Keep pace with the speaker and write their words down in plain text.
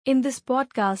In this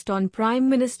podcast on Prime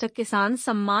Minister Kisan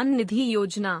Samman Nidhi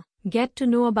Yojana, get to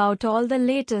know about all the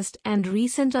latest and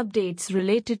recent updates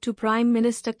related to Prime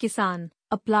Minister Kisan,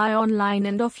 apply online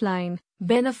and offline,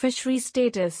 beneficiary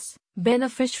status,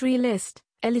 beneficiary list,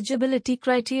 eligibility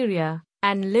criteria,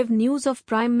 and live news of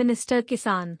Prime Minister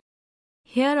Kisan.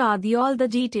 Here are all the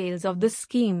details of this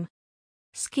scheme.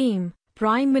 Scheme,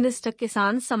 Prime Minister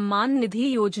Kisan Samman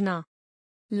Nidhi Yojana.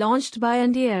 Launched by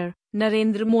India,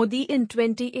 Narendra Modi in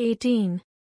 2018.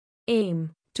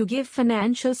 Aim, to give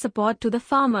financial support to the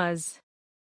farmers.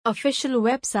 Official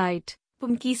website,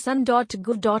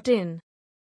 pmkisan.gov.in.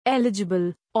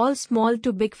 Eligible, all small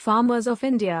to big farmers of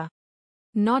India.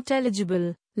 Not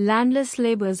eligible, landless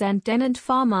laborers and tenant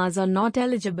farmers are not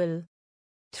eligible.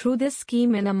 Through this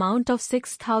scheme, an amount of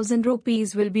 6,000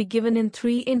 rupees will be given in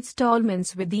 3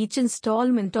 installments, with each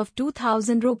installment of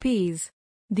 2,000 rupees.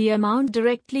 The amount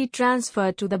directly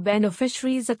transferred to the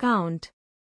beneficiary's account.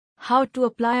 How to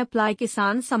apply? Apply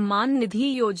Kisan Samman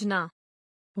Nidhi Yojana.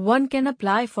 One can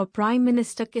apply for Prime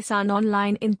Minister Kisan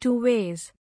online in 2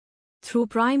 ways. Through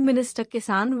Prime Minister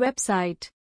Kisan website.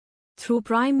 Through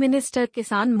Prime Minister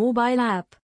Kisan mobile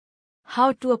app.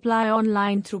 How to apply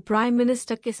online through Prime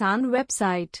Minister Kisan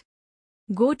website?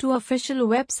 Go to official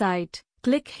website,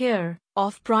 click here,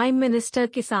 of Prime Minister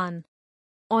Kisan.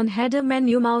 On header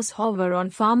menu, mouse hover on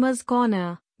Farmer's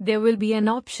Corner, there will be an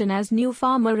option as New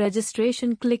Farmer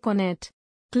Registration. Click on it.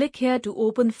 Click here to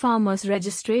open Farmer's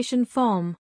Registration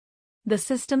form. The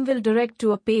system will direct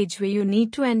to a page where you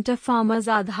need to enter farmer's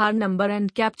Aadhaar number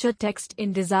and capture text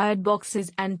in desired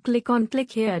boxes and click on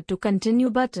Click here to continue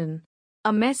button.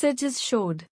 A message is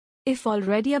showed. If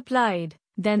already applied,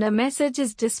 then a message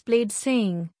is displayed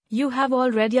saying, you have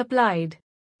already applied.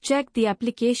 Check the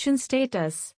application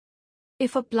status.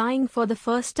 If applying for the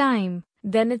first time,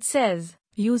 then it says,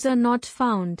 user not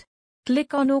found.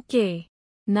 Click on OK.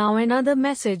 Now another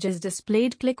message is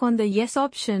displayed. Click on the Yes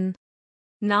option.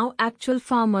 Now actual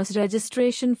farmer's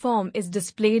registration form is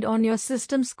displayed on your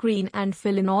system screen, and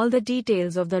fill in all the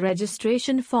details of the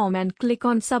registration form and click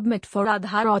on Submit for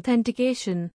Aadhaar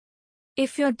authentication.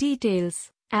 If your details,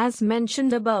 as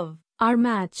mentioned above, are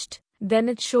matched, then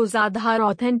it shows Aadhaar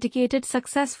authenticated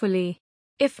successfully.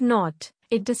 If not,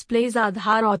 it displays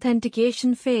Aadhaar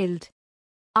authentication failed.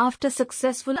 After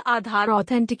successful Aadhaar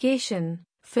authentication,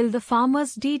 fill the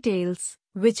farmer's details,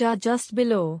 which are just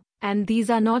below, and these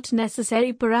are not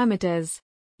necessary parameters.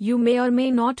 You may or may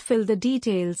not fill the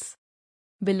details.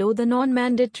 Below the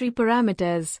non-mandatory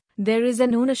parameters, there is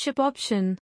an ownership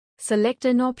option. Select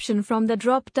an option from the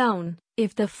drop-down.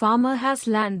 If the farmer has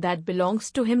land that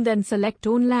belongs to him, then select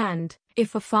Own Land.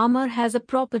 If a farmer has a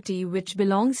property which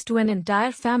belongs to an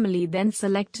entire family, then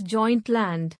select Joint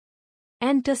Land.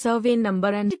 Enter survey number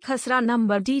and khasra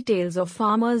number details of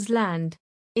farmer's land.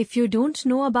 If you don't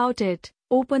know about it,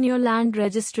 open your land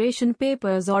registration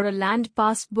papers or a land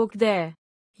passbook there.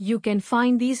 You can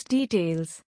find these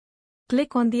details.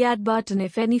 Click on the Add button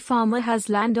if any farmer has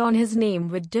land on his name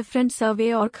with different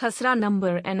survey or khasra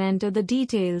number, and enter the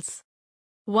details.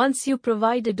 Once you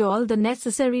provided all the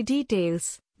necessary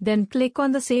details, then click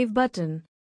on the Save button.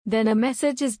 Then a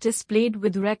message is displayed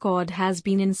with record has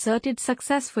been inserted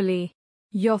successfully.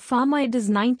 Your farmer ID is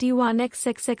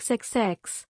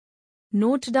 91XXXXX.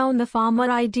 Note down the farmer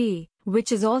ID,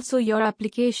 which is also your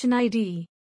application ID,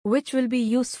 which will be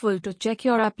useful to check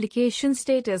your application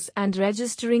status and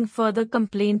registering further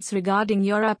complaints regarding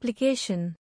your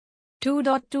application.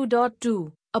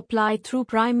 2.2.2 Apply through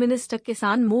Prime Minister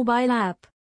Kisan mobile app.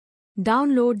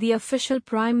 Download the official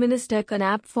Prime Minister Kisan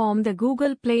app from the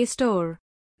Google Play Store.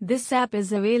 This app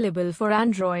is available for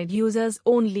Android users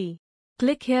only.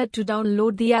 Click here to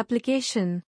download the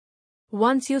application.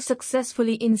 Once you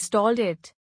successfully installed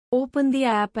it, open the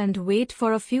app and wait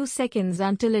for a few seconds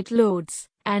until it loads,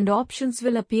 and options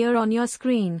will appear on your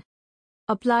screen.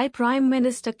 Apply Prime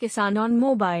Minister Kisan on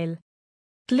mobile.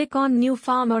 Click on New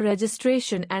Farmer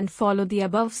Registration and follow the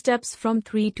above steps from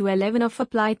 3 to 11 of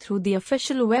Apply through the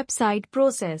official website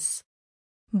process.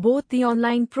 Both the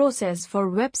online process for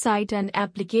website and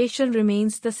application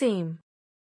remains the same.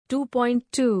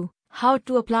 2.2 How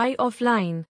to apply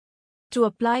offline. To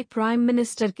apply Prime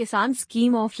Minister Kisan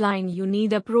scheme offline, you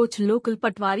need approach local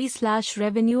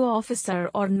Patwari/revenue officer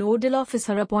or nodal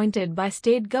officer appointed by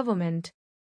state government.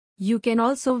 You can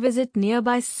also visit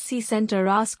nearby CC center,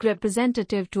 ask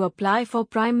representative to apply for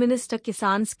Prime Minister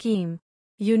Kisan scheme.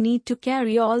 You need to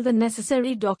carry all the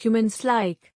necessary documents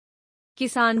like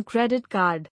Kisan credit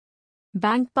card,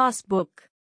 bank passbook,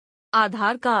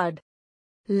 Aadhaar card,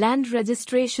 land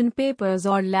registration papers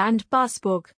or land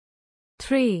passbook.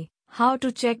 3. How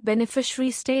to check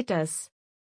beneficiary status.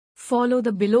 Follow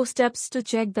the below steps to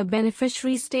check the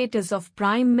beneficiary status of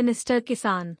Prime Minister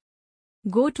Kisan.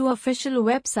 Go to official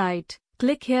website,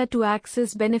 click here to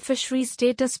access beneficiary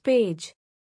status page.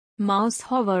 Mouse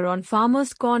hover on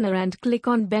Farmer's Corner and click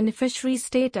on beneficiary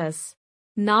status.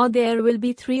 Now there will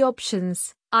be three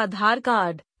options: Aadhaar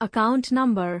card, account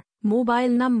number, mobile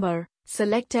number.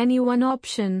 Select any one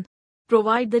option.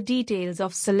 Provide the details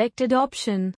of selected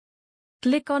option.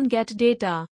 Click on Get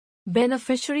Data.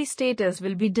 Beneficiary status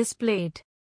will be displayed.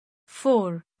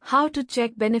 4. How to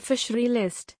check beneficiary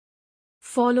list.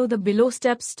 Follow the below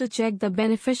steps to check the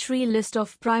beneficiary list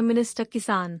of Prime Minister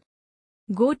Kisan.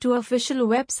 Go to official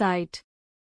website.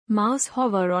 Mouse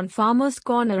hover on Farmer's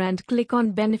Corner and click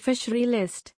on beneficiary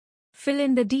list. Fill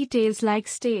in the details like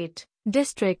state,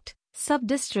 district,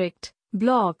 sub-district,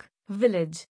 block,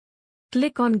 village.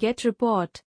 Click on Get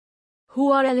Report.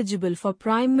 Who are eligible for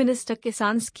Prime Minister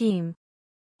Kisan scheme?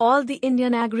 All the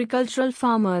Indian agricultural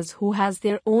farmers who has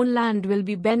their own land will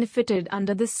be benefited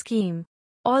under this scheme.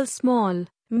 All small,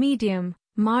 medium,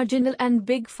 marginal and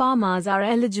big farmers are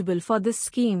eligible for this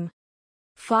scheme.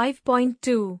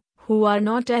 5.2. Who are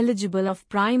not eligible of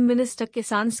Prime Minister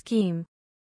Kisan scheme?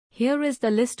 Here is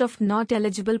the list of not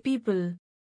eligible people.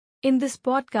 In this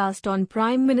podcast on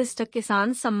Prime Minister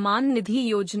Kisan Samman Nidhi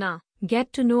Yojana,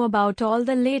 get to know about all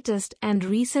the latest and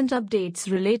recent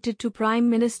updates related to Prime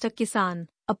Minister Kisan.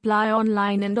 Apply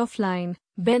online and offline,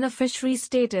 beneficiary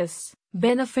status,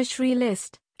 beneficiary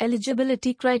list,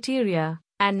 eligibility criteria,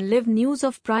 and live news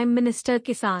of Prime Minister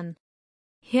Kisan.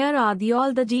 Here are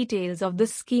all the details of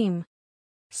this scheme.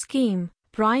 Scheme: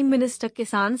 Prime Minister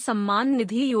Kisan Samman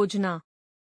Nidhi Yojana.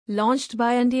 Launched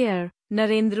by India,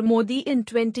 Narendra Modi in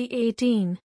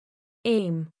 2018.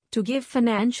 Aim: to give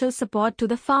financial support to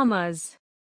the farmers.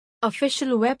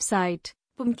 Official website: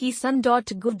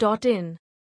 pumkisan.gov.in.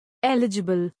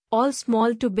 Eligible: all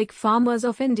small to big farmers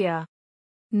of India.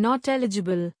 Not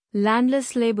eligible: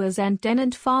 landless laborers and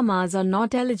tenant farmers are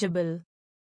not eligible.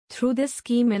 Through this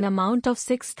scheme, an amount of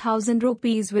 6,000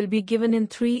 rupees will be given in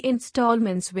 3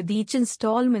 installments, with each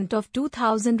installment of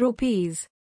 2,000 rupees.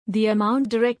 The amount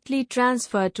directly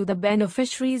transferred to the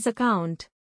beneficiary's account.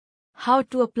 How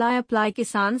to apply? Apply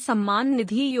Kisan Samman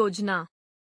Nidhi Yojana.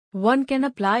 One can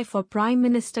apply for Prime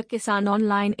Minister Kisan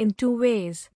online in 2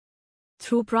 ways.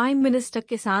 Through Prime Minister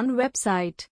Kisan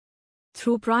website.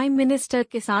 Through Prime Minister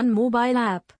Kisan mobile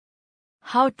app.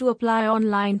 How to apply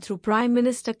online through Prime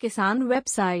Minister Kisan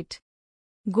website?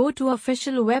 Go to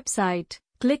official website,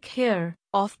 click here,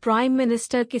 of Prime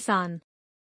Minister Kisan.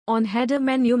 On header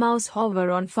menu, mouse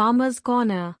hover on Farmer's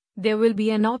Corner. There will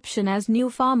be an option as New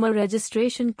Farmer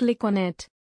Registration. Click on it.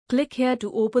 Click here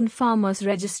to open Farmer's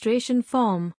Registration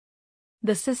form.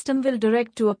 The system will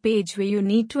direct to a page where you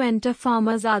need to enter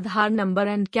farmer's Aadhaar number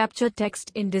and capture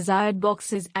text in desired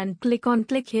boxes and click on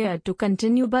Click here to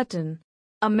continue button.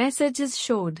 A message is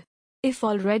showed. If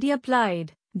already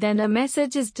applied, then a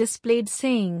message is displayed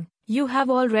saying, you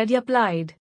have already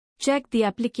applied. Check the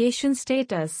application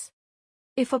status.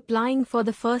 If applying for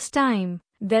the first time,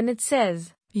 then it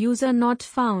says, user not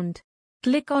found.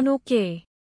 Click on OK.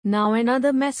 Now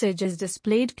another message is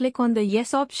displayed. Click on the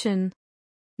Yes option.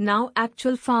 Now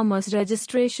actual farmer's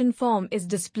registration form is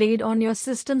displayed on your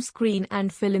system screen,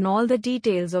 and fill in all the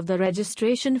details of the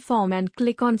registration form and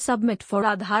click on Submit for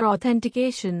Aadhaar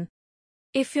authentication.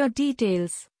 If your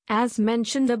details, as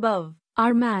mentioned above,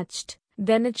 are matched,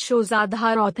 then it shows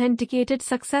Aadhaar authenticated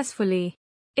successfully.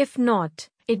 If not,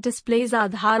 it displays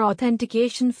Aadhaar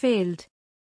authentication failed.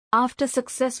 After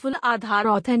successful Aadhaar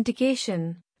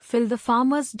authentication, fill the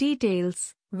farmer's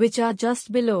details, which are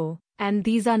just below. And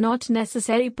these are not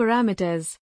necessary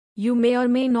parameters. You may or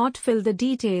may not fill the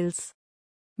details.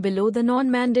 Below the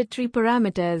non-mandatory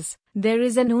parameters, there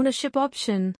is an ownership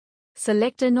option.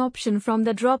 Select an option from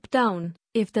the drop-down.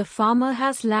 If the farmer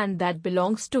has land that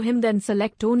belongs to him, then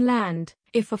select Own Land.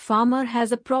 If a farmer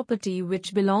has a property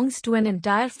which belongs to an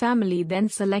entire family, then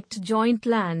select Joint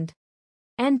Land.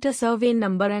 Enter survey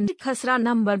number and khasra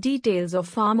number details of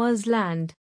farmer's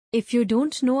land. If you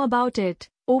don't know about it,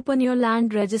 open your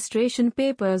land registration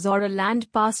papers or a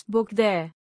land passbook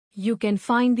there. You can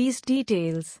find these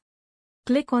details.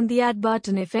 Click on the Add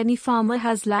button if any farmer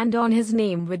has land on his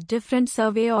name with different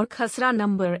survey or khasra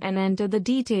number and enter the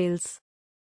details.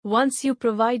 Once you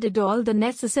provided all the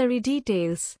necessary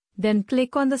details, then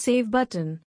click on the Save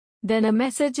button. Then a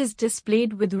message is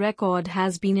displayed with record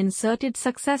has been inserted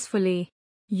successfully.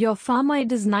 Your farmer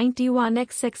ID is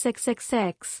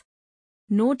 91XXXXX.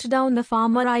 Note down the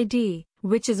farmer ID,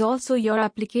 which is also your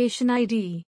application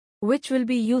ID, which will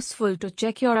be useful to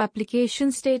check your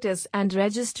application status and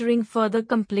registering further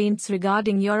complaints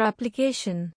regarding your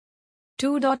application.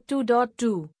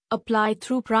 2.2.2 Apply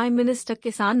through Prime Minister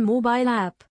Kisan mobile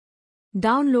app.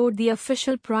 Download the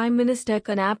official Prime Minister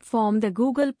Kisan app from the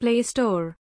Google Play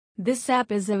Store. This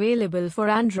app is available for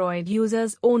Android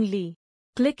users only.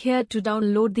 Click here to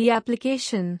download the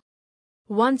application.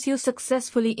 Once you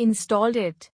successfully installed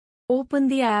it, open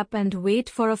the app and wait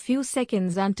for a few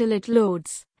seconds until it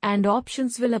loads, and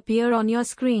options will appear on your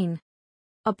screen.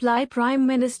 Apply Prime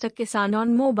Minister Kisan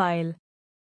on mobile.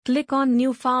 Click on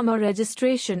New Farmer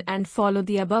Registration and follow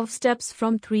the above steps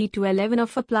from 3 to 11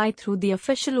 of apply through the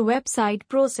official website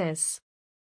process.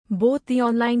 Both the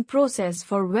online process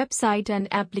for website and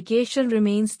application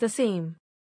remains the same.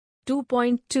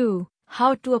 2.2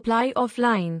 How to apply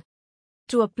offline.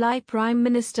 To apply Prime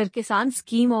Minister Kisan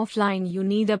scheme offline, you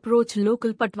need approach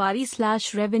local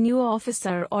Patwari/revenue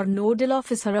officer or nodal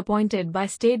officer appointed by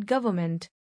state government.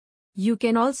 You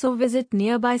can also visit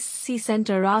nearby C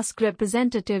center, ask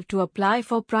representative to apply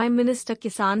for Prime Minister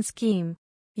Kisan scheme.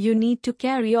 You need to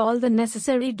carry all the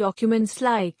necessary documents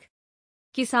like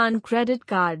Kisan credit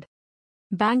card,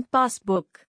 bank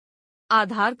passbook,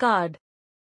 Aadhaar card,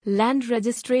 land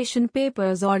registration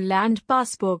papers or land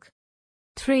passbook.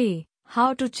 3.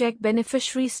 How to check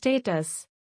beneficiary status.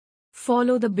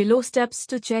 Follow the below steps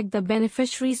to check the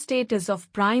beneficiary status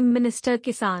of Prime Minister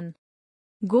Kisan.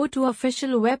 Go to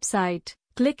official website,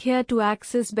 click here to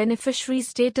access beneficiary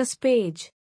status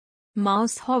page.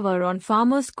 Mouse hover on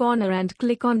farmer's corner and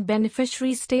click on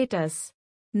beneficiary status.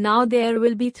 Now there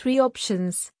will be 3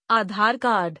 options: Aadhaar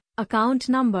card, account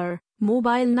number,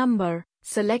 mobile number.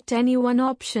 Select any one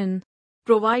option.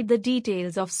 Provide the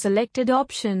details of selected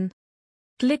option.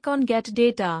 Click on Get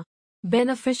Data.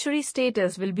 Beneficiary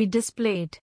status will be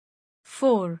displayed.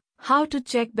 4. How to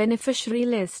check beneficiary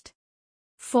list.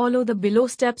 Follow the below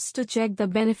steps to check the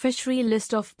beneficiary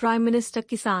list of Prime Minister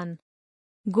Kisan.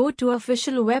 Go to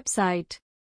official website.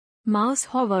 Mouse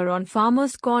hover on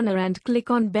farmer's corner and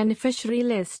click on beneficiary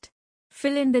list.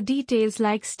 Fill in the details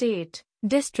like state,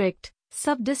 district,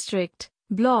 sub-district,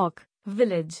 block,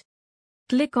 village.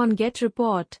 Click on Get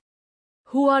Report.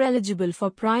 Who are eligible for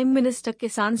Prime Minister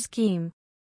Kisan scheme?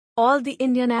 All the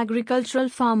Indian agricultural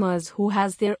farmers who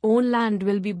has their own land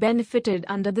will be benefited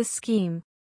under this scheme.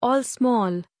 All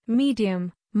small,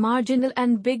 medium, marginal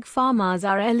and big farmers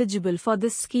are eligible for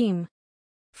this scheme.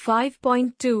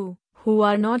 5.2 Who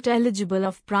are not eligible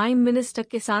of Prime Minister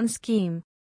Kisan scheme.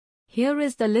 Here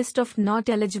is the list of not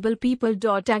eligible people.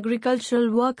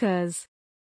 Agricultural workers,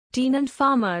 tenant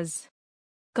farmers,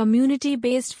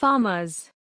 community-based farmers,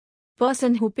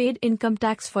 person who paid income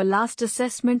tax for last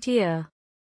assessment year,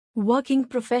 working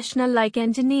professional like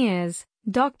engineers,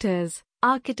 doctors,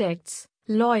 architects,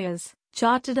 lawyers,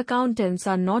 chartered accountants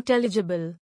are not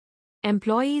eligible.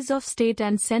 Employees of state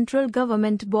and central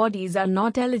government bodies are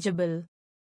not eligible.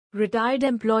 Retired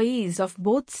employees of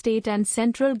both state and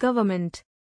central government.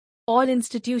 All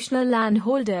institutional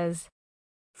landholders.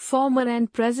 Former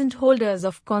and present holders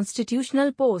of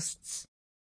constitutional posts.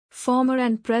 Former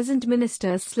and present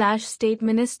ministers/state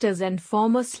ministers and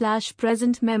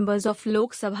former/present members of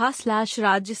Lok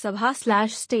Sabha/Rajya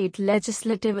Sabha/state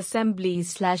legislative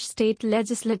assemblies/state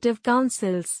legislative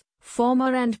councils,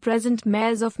 former and present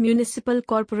mayors of municipal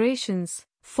corporations,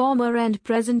 former and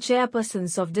present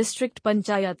chairpersons of district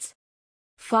panchayats.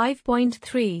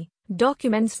 5.3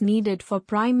 Documents needed for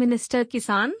Prime Minister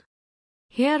Kisan.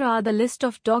 Here are the list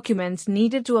of documents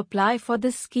needed to apply for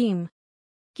this scheme.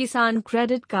 Kisan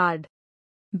credit card,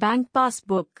 bank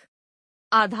passbook,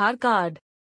 Aadhaar card,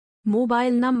 mobile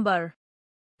number,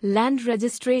 land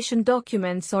registration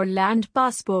documents or land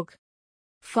passbook.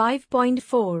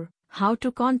 5.4 How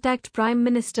to contact Prime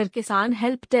Minister Kisan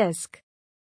Help Desk.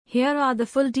 Here are the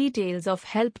full details of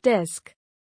Help Desk.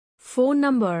 Phone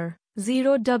number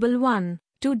 011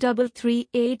 233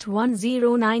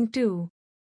 81092.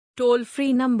 Toll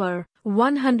free number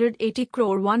 180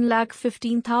 crore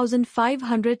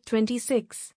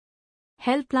 1,15,526.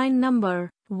 Helpline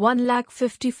number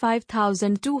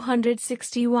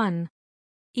 1,55,261.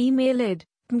 Email id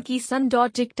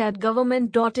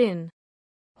kisan.ict@government.in.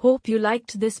 Hope you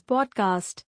liked this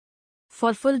podcast.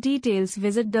 For full details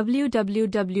visit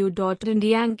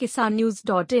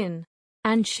www.indiankisannews.in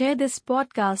and share this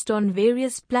podcast on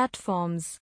various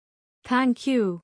platforms. Thank you.